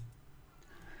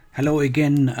Hello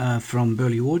again from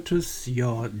Burley Waters,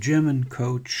 your German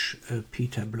coach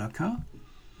Peter Blöcker.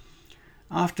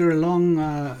 After a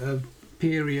long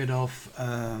period of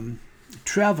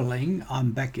traveling,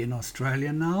 I'm back in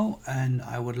Australia now and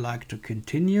I would like to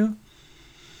continue.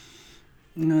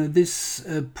 This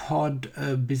pod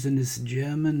Business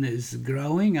German is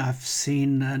growing. I've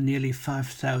seen nearly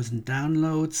 5,000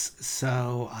 downloads,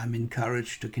 so I'm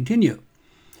encouraged to continue.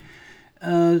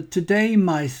 Today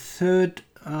my third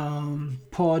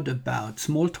pod about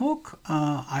Smalltalk.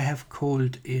 I have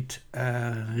called it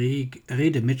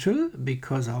Redemittel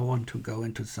because I want to go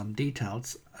into some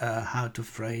details how to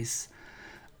phrase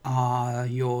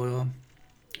your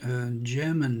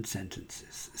German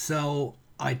sentences. So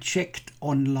I checked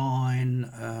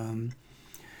online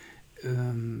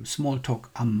Smalltalk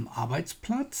am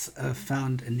Arbeitsplatz,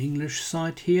 found an English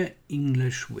site here,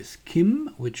 English with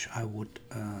Kim, which I would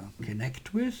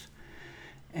connect with.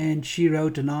 And she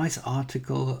wrote a nice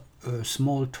article,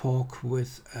 Smalltalk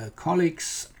with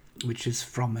colleagues, which is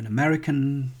from an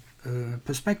American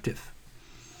perspective.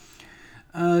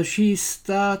 She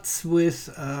starts with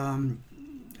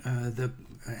the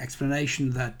explanation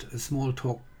that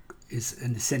Smalltalk is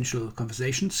an essential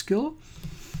conversation skill.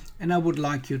 And I would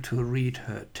like you to read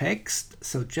her text.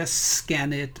 So just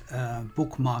scan it,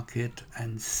 bookmark it,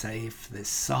 and save this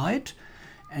site.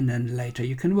 And then later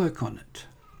you can work on it.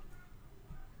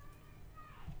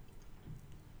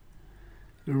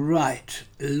 Right,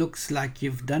 looks like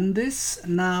you've done this.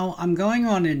 Now I'm going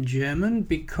on in German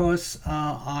because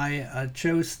I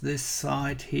chose this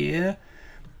site here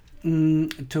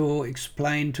to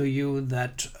explain to you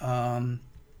that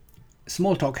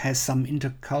Smalltalk has some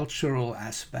intercultural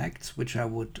aspects which I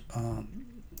would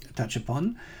touch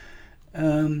upon.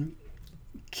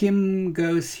 Kim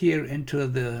goes here into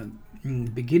the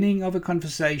beginning of a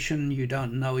conversation. You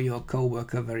don't know your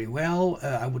co-worker very well.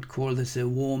 I would call this a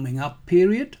warming up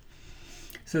period.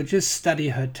 So just study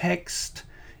her text.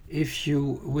 If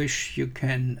you wish, you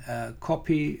can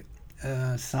copy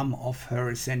some of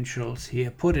her essentials here,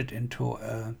 put it into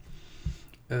a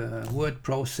word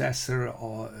processor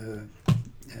or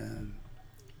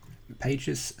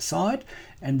Pages site,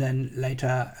 and then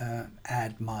later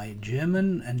add my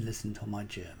German and listen to my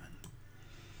German.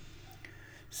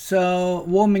 So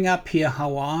warming up here,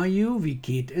 how are you? Wie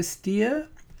geht es dir?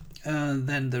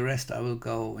 Then the rest I will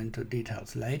go into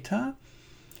details later.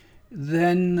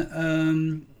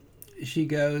 Then she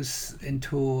goes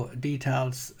into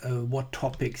details what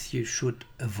topics you should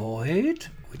avoid,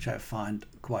 which I find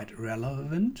quite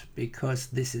relevant because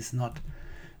this is not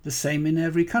the same in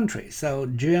every country. So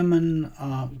German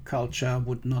culture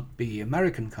would not be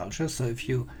American culture. So if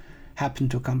you happen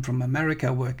to come from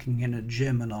America working in a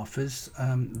German office,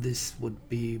 this would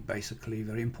be basically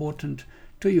very important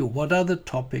to you. What are the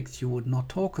topics you would not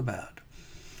talk about?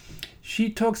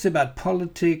 She talks about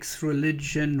politics,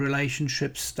 religion,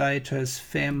 relationship status,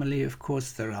 family. Of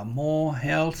course, there are more,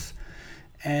 health.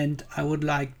 And I would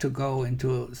like to go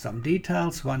into some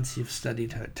details once you've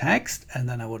studied her text, and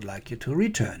then I would like you to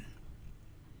return.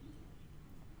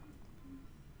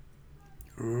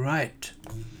 Right.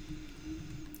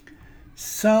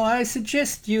 So I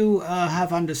suggest you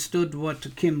have understood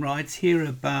what Kim writes here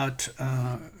about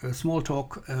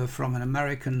Smalltalk from an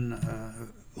American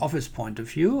office point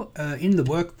of view. In the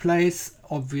workplace,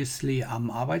 obviously am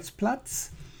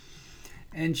Arbeitsplatz.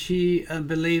 And she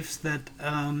believes that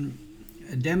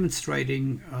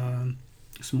demonstrating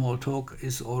Smalltalk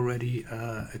is already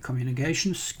a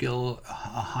communication skill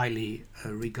highly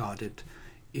regarded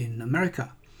in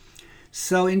America.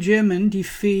 So in German die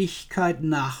Fähigkeit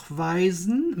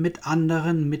nachweisen, mit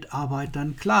anderen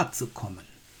Mitarbeitern klarzukommen.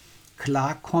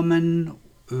 Klarkommen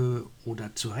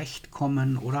oder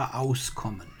zurechtkommen oder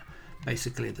auskommen.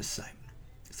 Basically the same.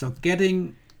 So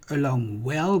getting along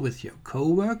well with your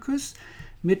co-workers,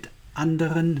 mit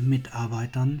anderen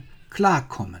Mitarbeitern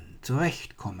klarkommen,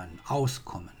 zurechtkommen,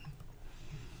 auskommen.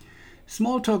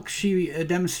 Smalltalk she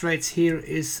demonstrates here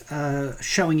is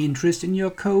showing interest in your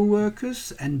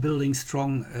co-workers and building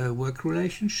strong work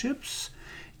relationships.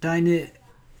 Deinen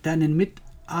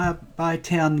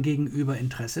Mitarbeitern gegenüber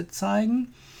Interesse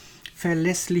zeigen.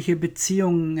 Verlässliche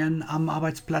Beziehungen am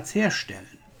Arbeitsplatz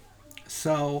herstellen.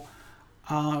 So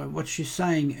what she's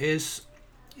saying is,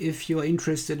 if you're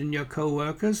interested in your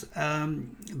co-workers,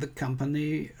 the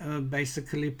company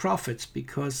basically profits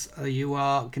because you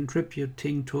are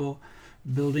contributing to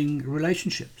building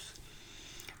relationships.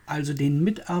 Also den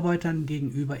Mitarbeitern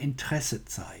gegenüber Interesse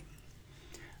zeigen.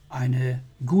 Eine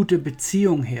gute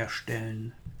Beziehung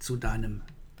herstellen zu deinem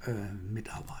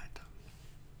Mitarbeiter.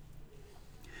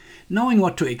 Knowing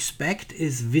what to expect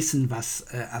is wissen, was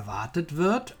erwartet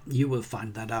wird. You will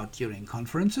find that out during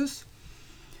conferences.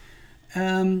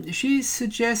 She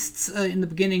suggests in the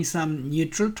beginning some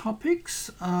neutral topics,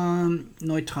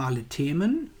 neutrale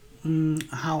Themen.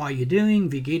 How are you doing?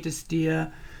 Wie geht es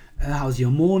dir? How's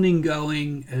your morning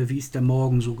going? Wie ist der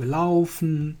Morgen so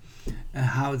gelaufen?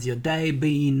 How's your day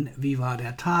been? Wie war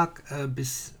der Tag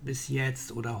bis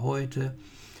jetzt oder heute?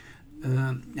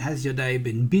 Has your day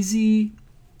been busy?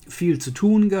 Viel zu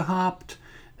tun gehabt?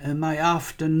 My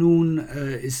afternoon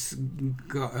is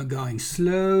going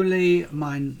slowly.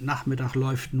 Mein Nachmittag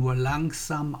läuft nur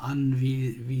langsam an.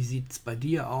 Wie sieht es bei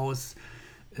dir aus?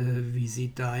 Wie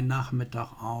sieht dein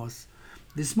Nachmittag aus?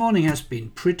 This morning has been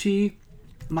pretty.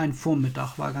 Mein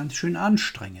Vormittag war ganz schön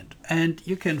anstrengend. And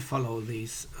you can follow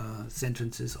these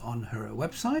sentences on her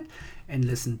website and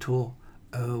listen to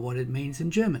what it means in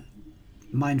German.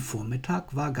 Mein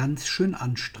Vormittag war ganz schön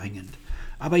anstrengend.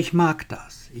 Aber ich mag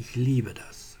das. Ich liebe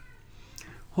das.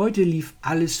 Heute lief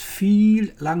alles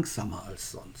viel langsamer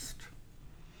als sonst.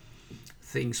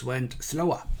 Things went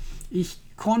slower. Ich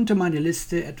konnte meine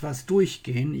Liste etwas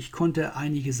durchgehen. Ich konnte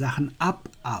einige Sachen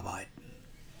abarbeiten.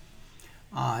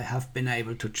 I have been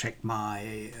able to check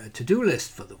my to-do list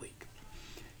for the week.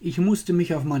 Ich musste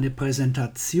mich auf meine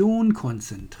Präsentation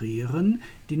konzentrieren,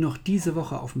 die noch diese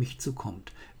Woche auf mich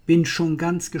zukommt. Bin schon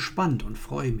ganz gespannt und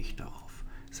freue mich darauf.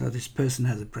 So this person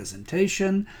has a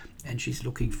presentation and she's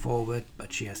looking forward,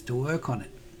 but she has to work on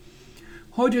it.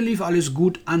 Heute lief alles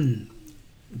gut an.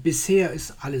 Bisher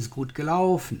ist alles gut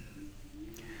gelaufen.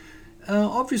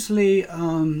 Obviously,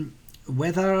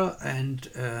 weather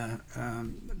and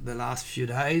the last few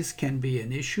days can be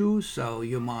an issue. So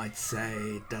you might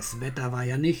say, das Wetter war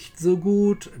ja nicht so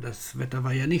gut, das Wetter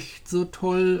war ja nicht so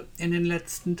toll in den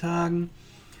letzten Tagen.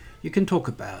 You can talk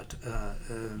about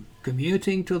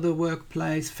commuting to the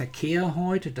workplace, Verkehr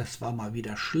heute, das war mal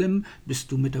wieder schlimm.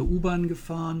 Bist du mit der U-Bahn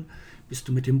gefahren? Bist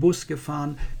du mit dem Bus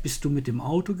gefahren? Bist du mit dem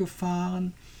Auto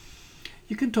gefahren?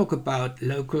 You can talk about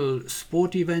local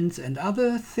sport events and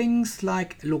other things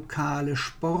like lokale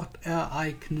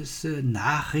Sportereignisse,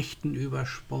 Nachrichten über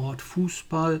Sport,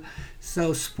 Fußball.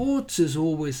 So sports is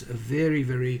always a very,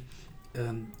 very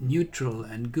neutral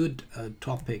and good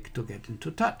topic to get into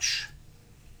touch.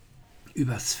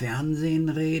 Übers Fernsehen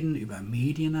reden, über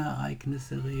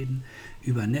Medienereignisse reden,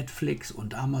 über Netflix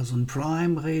und Amazon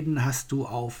Prime reden. Hast du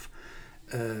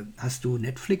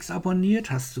Netflix abonniert?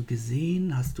 Hast du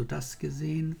gesehen? Hast du das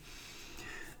gesehen?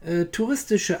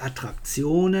 Touristische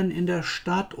Attraktionen in der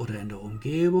Stadt oder in der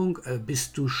Umgebung.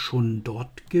 Bist du schon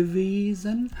dort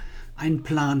gewesen? Ein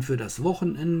Plan für das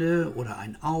Wochenende oder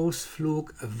ein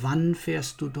Ausflug? Wann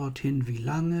fährst du dorthin? Wie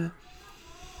lange?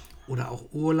 Oder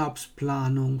auch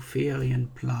Urlaubsplanung,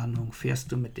 Ferienplanung.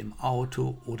 Fährst du mit dem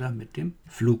Auto oder mit dem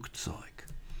Flugzeug?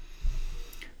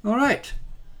 Alright.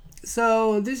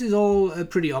 So this is all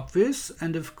pretty obvious,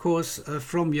 and of course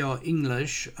from your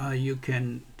English you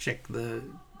can check the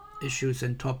issues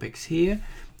and topics here,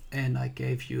 and I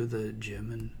gave you the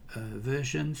German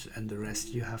versions, and the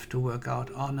rest you have to work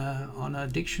out on a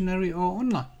dictionary or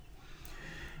online.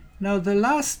 Now the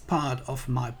last part of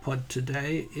my pod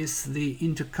today is the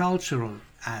intercultural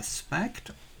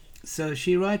aspect. So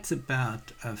she writes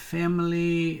about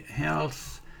family,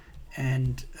 health,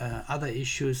 and other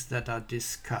issues that are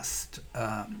discussed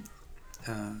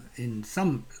in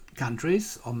some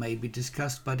countries, or maybe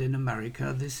discussed, but in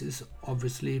America this is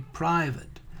obviously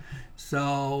private.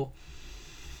 So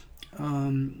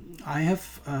I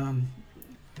have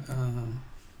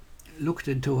looked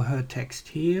into her text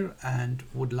here and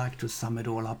would like to sum it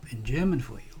all up in German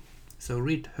for you. So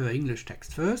read her English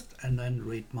text first and then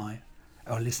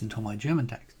listen to my German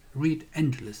text. Read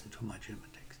and listen to my German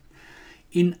text.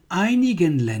 In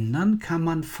einigen Ländern kann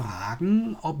man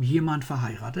fragen, ob jemand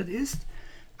verheiratet ist.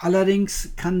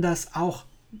 Allerdings kann das auch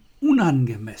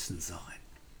unangemessen sein,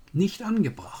 nicht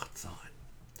angebracht sein.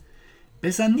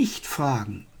 Besser nicht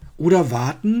fragen oder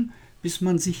warten, bis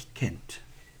man sich kennt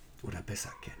oder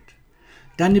besser kennt.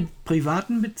 Deine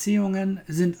privaten Beziehungen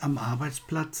sind am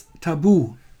Arbeitsplatz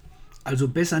tabu. Also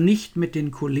besser nicht mit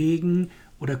den Kollegen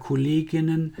oder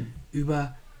Kolleginnen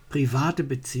über private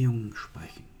Beziehungen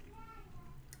sprechen.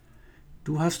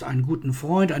 Du hast einen guten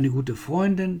Freund, eine gute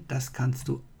Freundin, das kannst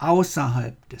du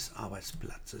außerhalb des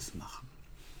Arbeitsplatzes machen.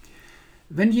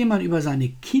 Wenn jemand über seine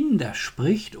Kinder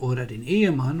spricht oder den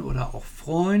Ehemann oder auch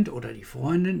Freund oder die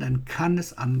Freundin, dann kann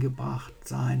es angebracht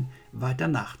sein, weiter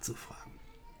nachzufragen.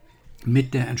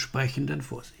 Mit der entsprechenden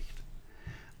Vorsicht.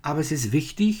 Aber es ist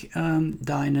wichtig,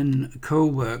 deinen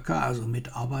Coworker, also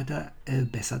Mitarbeiter,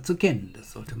 besser zu kennen.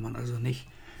 Das sollte man also nicht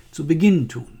zu Beginn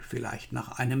tun, vielleicht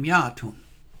nach einem Jahr tun.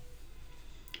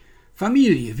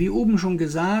 Familie, wie oben schon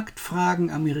gesagt,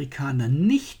 fragen Amerikaner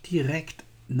nicht direkt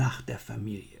nach der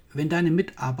Familie. Wenn deine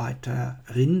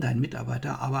Mitarbeiterin, dein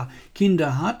Mitarbeiter aber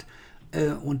Kinder hat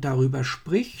und darüber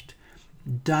spricht,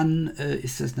 dann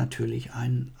ist es natürlich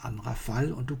ein anderer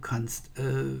Fall und du kannst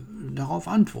darauf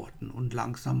antworten und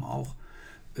langsam auch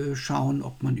schauen,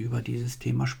 ob man über dieses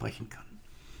Thema sprechen kann.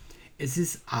 Es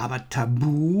ist aber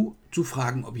tabu zu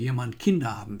fragen, ob jemand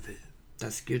Kinder haben will.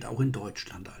 Das gilt auch in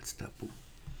Deutschland als tabu.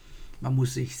 Man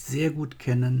muss sich sehr gut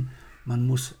kennen, man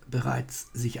muss bereits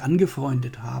sich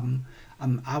angefreundet haben,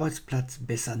 am Arbeitsplatz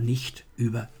besser nicht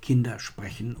über Kinder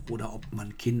sprechen oder ob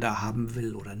man Kinder haben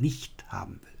will oder nicht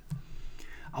haben will.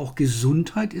 Auch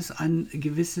Gesundheit ist ein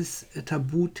gewisses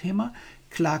Tabuthema.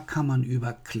 Klar kann man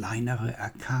über kleinere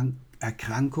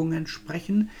Erkrankungen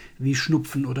sprechen, wie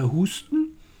Schnupfen oder Husten.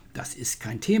 Das ist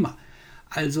kein Thema.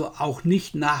 Also auch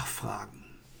nicht nachfragen.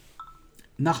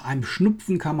 Nach einem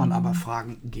Schnupfen kann man aber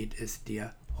fragen, geht es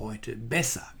dir heute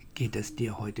besser? Geht es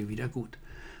dir heute wieder gut?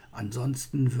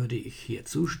 Ansonsten würde ich hier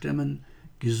zustimmen,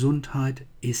 Gesundheit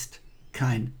ist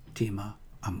kein Thema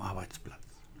am Arbeitsplatz.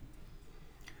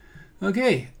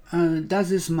 Okay,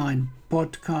 das ist mein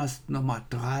Podcast Nummer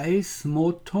 3,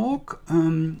 Smalltalk.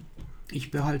 Ich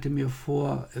behalte mir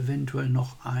vor, eventuell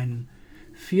noch einen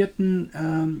 4.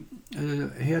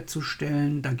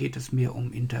 Herzustellen. Da geht es mir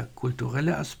um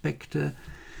interkulturelle Aspekte.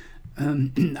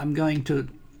 I'm going to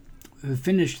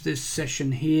finish this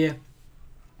session here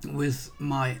with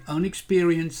my own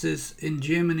experiences in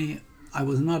Germany. I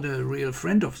was not a real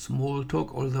friend of small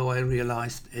talk, although I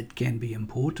realized it can be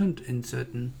important in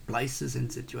certain places and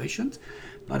situations,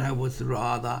 but I was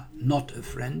rather not a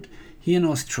friend. Here in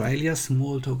Australia,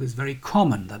 small talk is very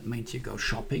common. That means you go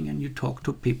shopping and you talk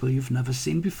to people you've never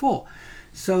seen before.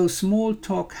 So small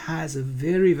talk has a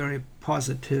very, very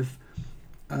positive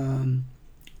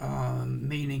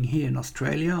meaning here in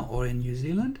Australia or in New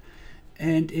Zealand,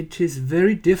 and it is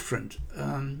very different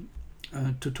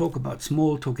to talk about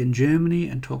small talk in Germany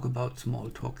and talk about small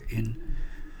talk in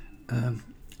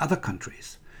other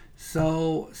countries.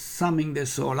 So summing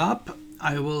this all up,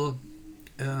 I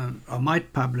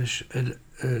might publish a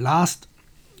last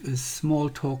small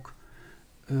talk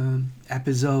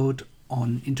episode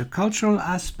on intercultural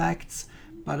aspects,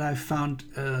 but I found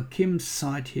Kim's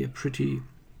site here pretty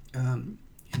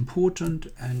important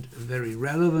and very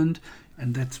relevant,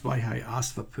 and that's why I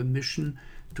asked for permission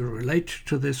to relate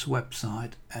to this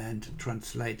website and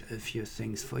translate a few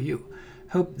things for you.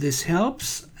 Hope this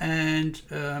helps, and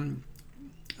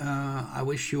I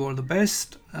wish you all the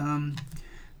best.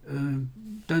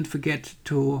 Don't forget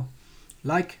to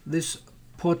like this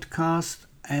podcast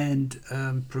and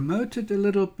promote it a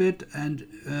little bit, and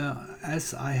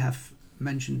as I have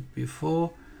mentioned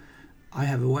before, I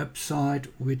have a website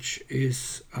which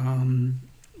is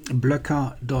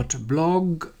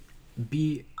bloecker.blog,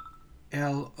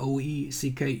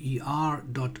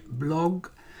 bloecker.blog,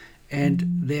 and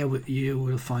there you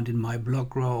will find in my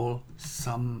blog roll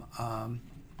some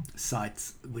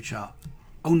sites which are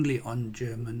only on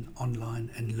German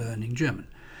online and learning German.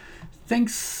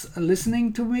 Thanks for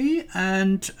listening to me,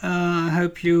 and I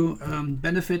hope you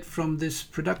benefit from this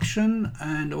production,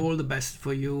 and all the best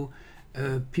for you.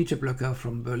 Peter Bloecker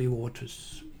from Burley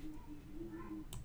Waters.